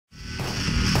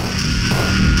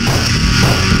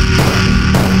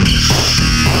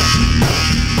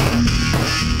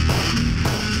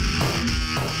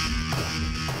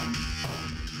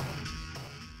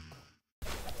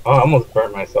Oh, I almost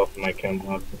burnt myself in my chem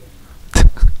lab.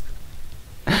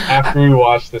 After we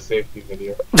watched the safety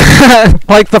video.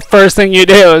 Like the first thing you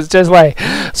do is just like,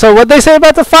 so what'd they say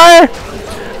about the fire?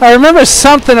 I remember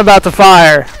something about the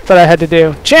fire that I had to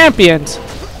do. Champions.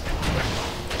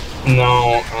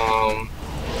 No,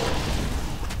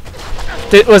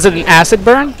 Was it an acid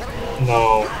burn?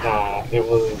 no, it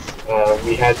was,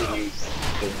 we had to use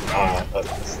a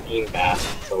steam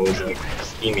bath, so it was like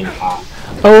steaming hot.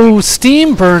 Oh,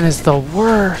 steam burn is the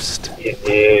worst. It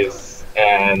is,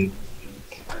 and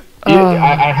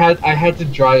I had to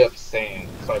dry up sand,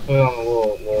 so I put it on a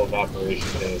little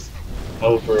evaporation disc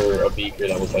over a beaker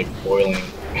that was like boiling.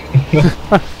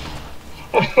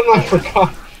 And I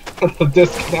forgot that the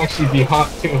disc can actually be hot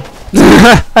too.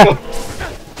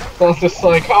 So I was just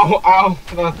like, oh, ow,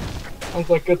 I was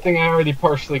like, good thing I already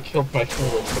partially killed my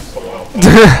finger. It took so while.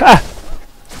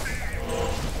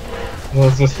 I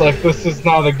was just like, this is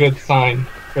not a good sign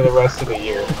for the rest of the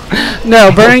year.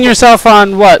 No, burning yourself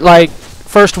on what, like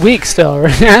first week still,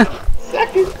 right? Yeah.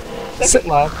 Second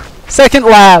lab. Second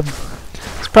lab.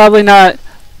 It's probably not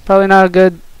a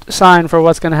good sign for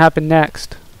what's gonna happen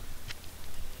next.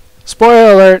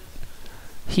 Spoiler alert.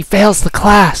 He fails the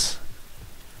class.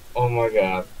 Oh my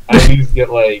god. I at least get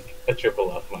like a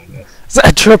triple F minus. It's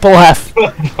a triple F.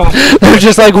 There's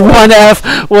just like one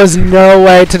F was no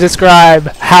way to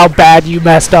describe how bad you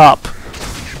messed up.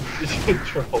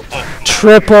 Triple F.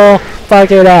 Triple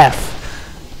fucking F.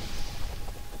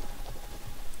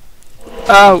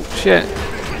 Oh shit.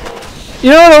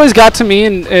 You know what always got to me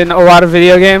in a lot of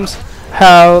video games?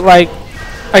 How, like,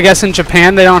 I guess in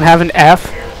Japan they don't have an F,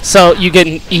 so you get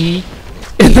an E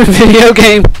in the video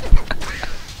game.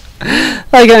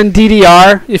 Like on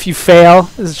DDR, if you fail,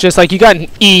 it's just like you got an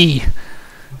E.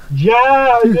 Yeah,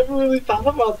 I never really thought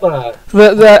about that.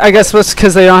 I guess it's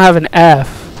because they don't have an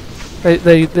F.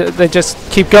 They just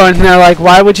keep going and they're like,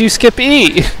 why would you skip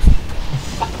E?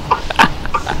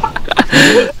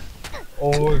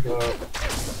 Oh my god.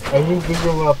 I didn't think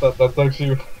about that. That's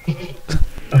actually...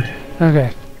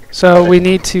 Okay. So we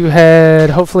need to head,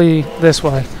 hopefully, this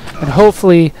way. And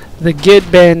hopefully the Gid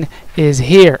bin is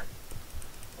here.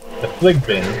 The flig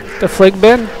bin. The flig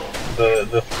bin?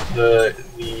 The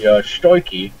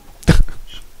stoichi.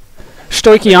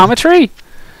 Stoichiometry?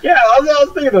 Yeah, I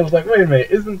was thinking. I was like, wait a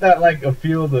minute, isn't that like a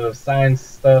field of science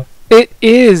stuff? It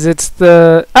is. It's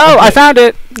the. Oh, I found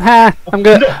it. Ha! I'm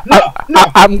gonna.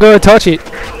 I'm gonna touch it.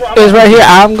 It's right here.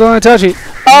 I'm gonna touch it.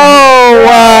 Oh,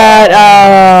 what?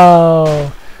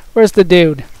 Oh, where's the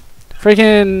dude?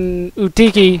 Freaking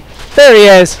Utiki. There he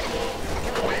is.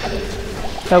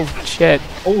 Oh shit.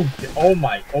 Oh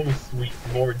my. Oh sweet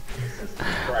Lord Jesus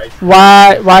Christ.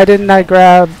 Why didn't I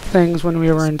grab things when we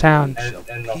were in town?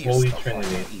 And the Holy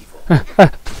Trinity.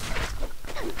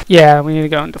 Yeah, we need to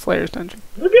go into Flair's dungeon.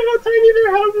 Look at how tiny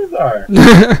their houses are.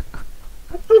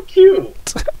 That's so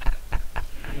cute.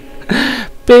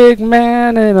 Big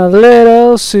man in a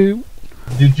little suit.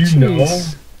 Did you know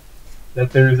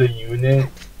that there's a unit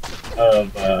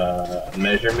of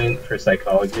measurement for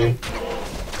psychology?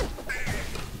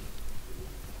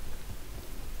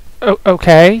 Oh,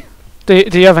 okay. Do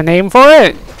you have a name for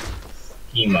it?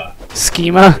 Schema.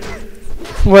 Schema?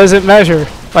 What does it measure?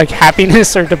 Like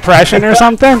happiness or depression or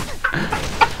something?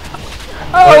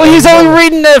 Oh, he's only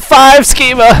reading the 5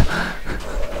 schema.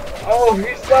 Oh,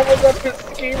 he's leveled up his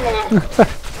schema.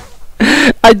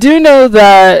 I do know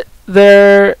that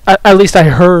at least I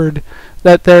heard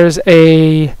that there's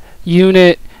a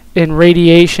unit in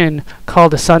radiation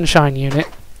called a sunshine unit.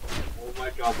 Oh my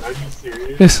god, are you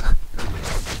serious?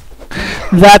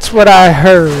 That's what I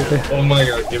heard. Oh my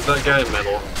god, give that guy a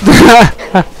medal.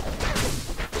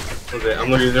 Okay, I'm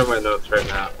looking at my notes right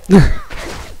now.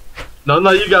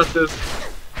 No, you got this.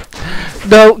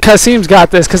 No, Kasim's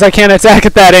got this because I can't attack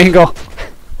at that angle.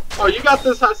 Oh, you got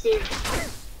this, Hasim.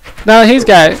 No, he's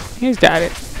got it. He's got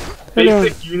it.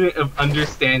 Basic unit of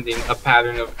understanding a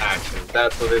pattern of action.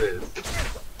 That's what it is.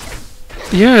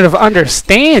 Unit of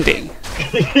understanding?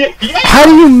 Yeah. How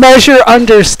do you measure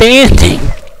understanding?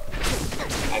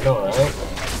 I know, right?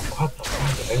 What the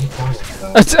fuck? I didn't find that.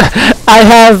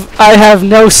 I have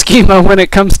no schema when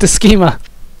it comes to schema.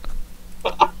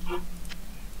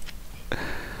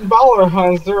 Baller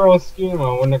has 0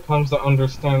 schema when it comes to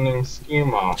understanding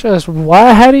schema. Just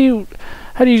why? How do you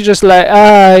just like?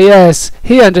 Yes,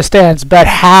 he understands, but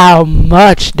how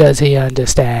much does he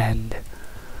understand?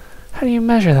 How do you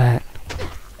measure that?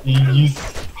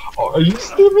 Are you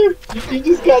stupid? You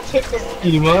just gotta take the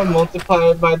schema,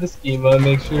 multiply it by the schema, and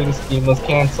make sure the schema's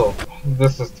cancelled.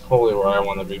 This is totally where I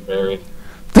want to be buried.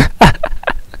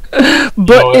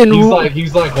 But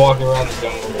he's like walking around the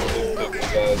jungle with his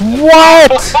guys.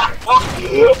 What?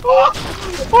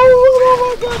 Oh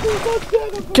my god, he's not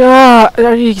dead. God,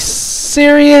 are you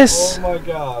serious? Oh my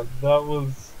god, that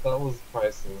was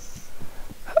priceless.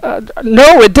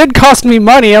 No, it did cost me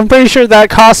money. I'm pretty sure that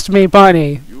cost me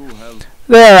money.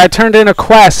 There, I turned in a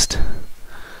quest.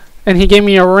 And he gave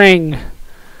me a ring.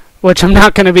 Which I'm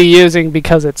not going to be using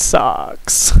because it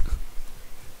sucks.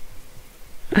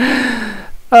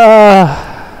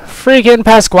 Freaking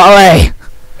Pasquale.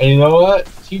 And you know what?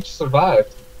 Cheech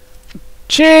survived.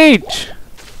 Cheech!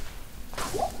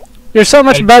 You're so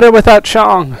much better without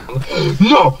Chong.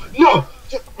 No! No!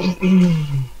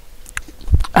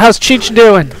 How's Cheech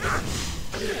doing?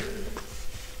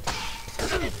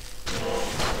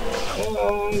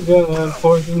 I'm gonna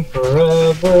poison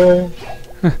forever.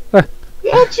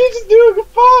 Yeah, Cheech is doing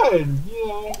fine, you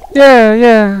know. Yeah,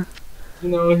 yeah. You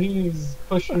know, he's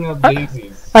pushing up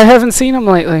daisies. I haven't seen him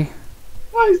lately.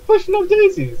 Oh, he's pushing up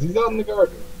daisies. He's out in the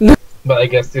garden. But I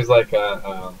guess there's like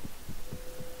a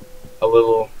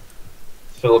little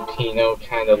Filipino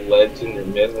kind of legend or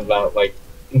myth about like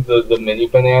the mini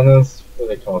bananas. What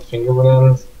do they call it? Finger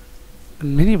bananas?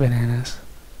 Mini bananas?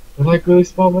 They're like really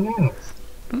small bananas.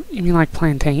 You mean like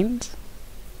plantains?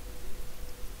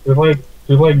 They're like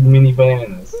mini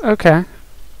bananas. Okay.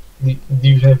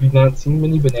 Have you not seen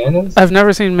mini bananas? I've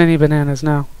never seen mini bananas,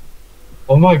 no.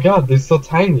 Oh my god, they're so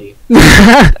tiny.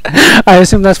 I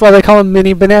assume that's why they call them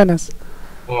mini bananas.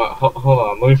 Hold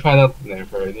on, let me find out the name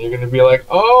for it. And you're gonna be like,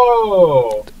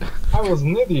 oh, I was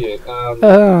an idiot.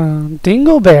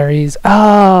 Dingleberries.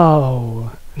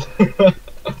 Oh.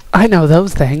 I know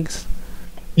those things.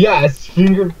 Yeah, it's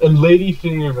lady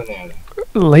finger banana.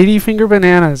 Lady finger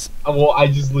bananas. Well, I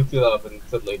just looked it up and it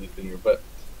said lady finger, but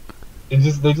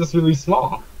they're just really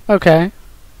small. Okay.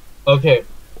 Okay,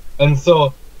 and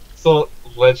so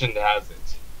legend has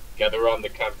it. Gather around the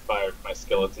campfire, my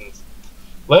skeletons.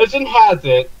 Legend has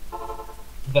it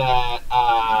that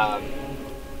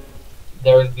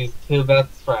there's these two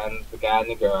best friends, the guy and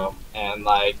the girl, and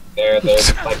like they're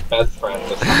like best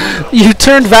friends or something. You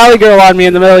turned Valley Girl on me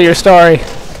in the middle of your story.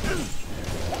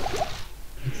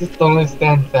 You just don't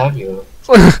understand fabulous.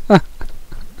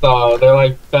 So they're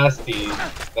like besties,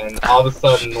 and all of a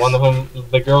sudden one of them,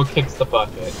 the girl kicks the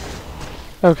bucket.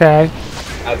 Okay.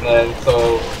 And then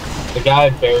so the guy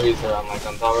buries her on like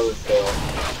on top of this hill,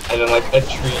 and then like a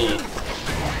tree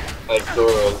like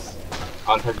grows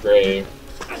on her grave,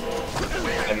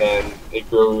 and then it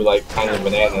grew like tiny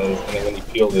bananas, and then when he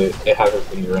peeled it, it had her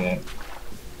finger in it.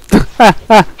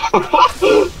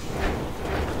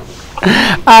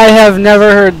 I have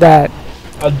never heard that.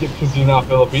 Because you're not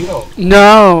Filipino.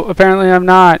 No, apparently I'm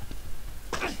not.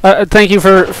 Thank you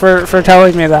for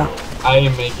telling me that. I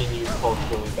am making you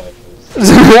culturally diverse.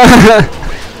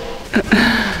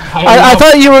 I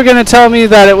thought you were gonna tell me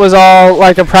that it was all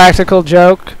like a practical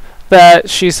joke. That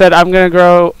she said I'm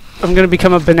gonna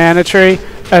become a banana tree,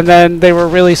 and then they were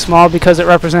really small because it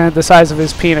represented the size of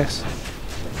his penis.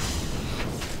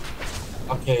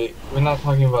 Okay, we're not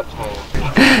talking about China.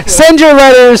 Send your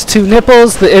letters to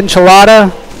Nipples, the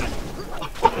enchilada.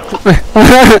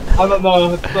 I don't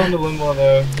know, it's on the limbo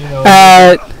there, you know.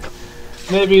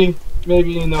 Maybe,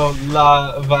 you know,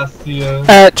 La Vastilla.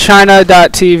 At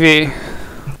China.tv.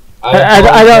 I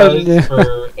apologize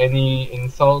for any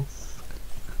insults.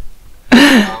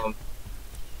 I'm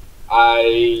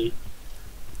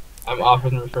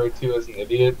often referred to as an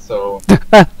idiot, so...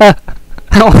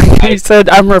 You said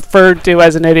I'm referred to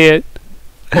as an idiot.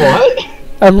 What?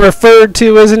 I'm referred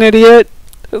to as an idiot.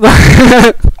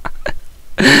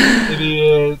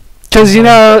 Idiot. Because you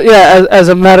know, yeah, as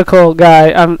a medical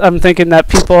guy, I'm thinking that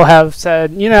people have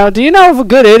said, you know, do you know of a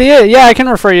good idiot? Yeah, I can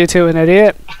refer you to an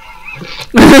idiot.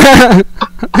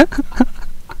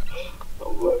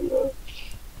 Oh my god.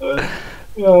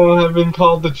 You know, I've been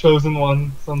called the chosen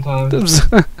one sometimes.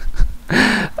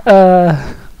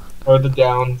 Or the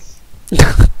Downs.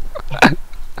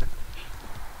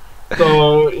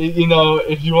 So, you know,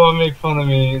 if you want to make fun of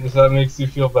me, if that makes you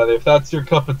feel better, if that's your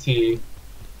cup of tea,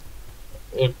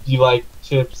 if you like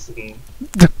chips and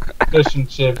fish and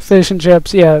chips. Fish and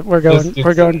chips, yeah, we're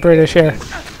going British here.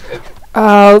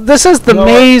 Oh, this is the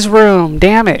maze room,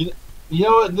 damn it. You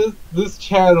know what, this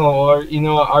channel, or, you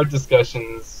know, our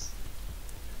discussions,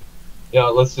 you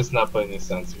know, let's just not put any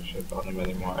censorship on them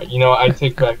anymore. You know, I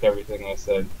take back everything I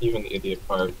said, even the idiot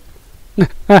part.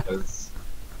 Because,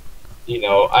 you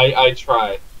know, I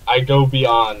try. I go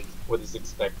beyond what is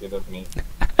expected of me.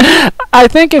 I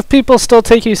think if people still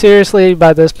take you seriously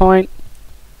by this point,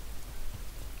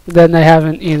 then they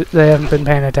haven't been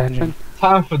paying attention.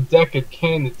 Time for Deckard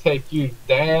Cain to take you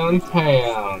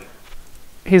downtown.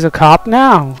 He's a cop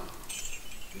now.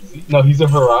 He's No, he's a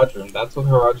Haradrim. That's what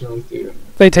Haradrims do.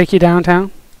 They take you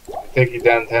downtown? Take you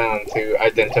downtown to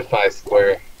identify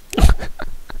square.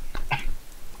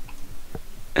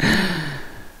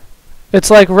 It's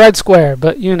like Red Square,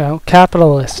 but, you know,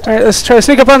 capitalist. Alright, let's try to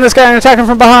sneak up on this guy and attack him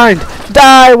from behind.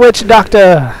 Die, witch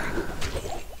doctor!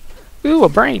 Ooh, a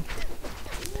brain.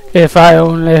 If I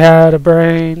only had a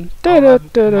brain. Ooh,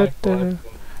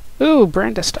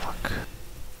 Brandistock.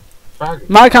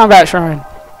 My combat shrine.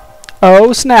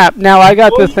 Oh, snap. Now I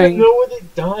got the thing. I don't know what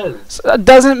it does. It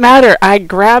doesn't matter. I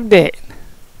grabbed it.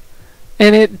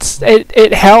 And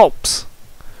it helps.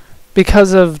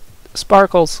 Because of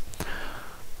sparkles.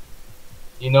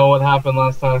 You know what happened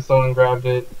last time someone grabbed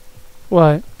it?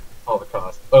 What? All the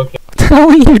cost. Okay. How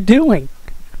are you doing?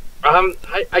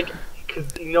 Cause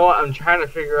you know what? I'm trying to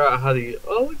figure out how to.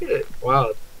 Oh, look at it!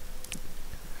 Wow.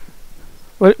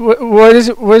 What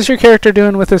is your character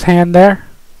doing with his hand there?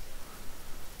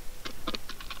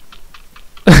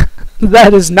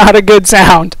 That is not a good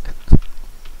sound.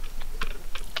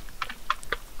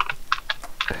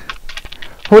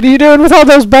 What are you doing with all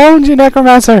those bones, you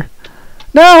necromancer?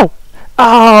 No!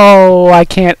 Oh, I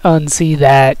can't unsee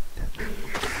that.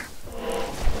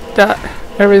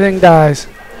 Everything dies.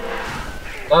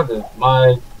 That is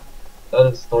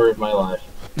the story of my life.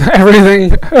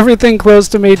 everything close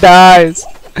to me dies.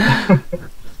 I'm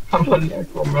a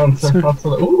necromancer.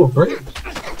 Ooh, a bridge.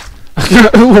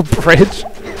 Ooh, a bridge.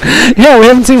 Yeah, we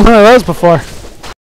haven't seen one of those before.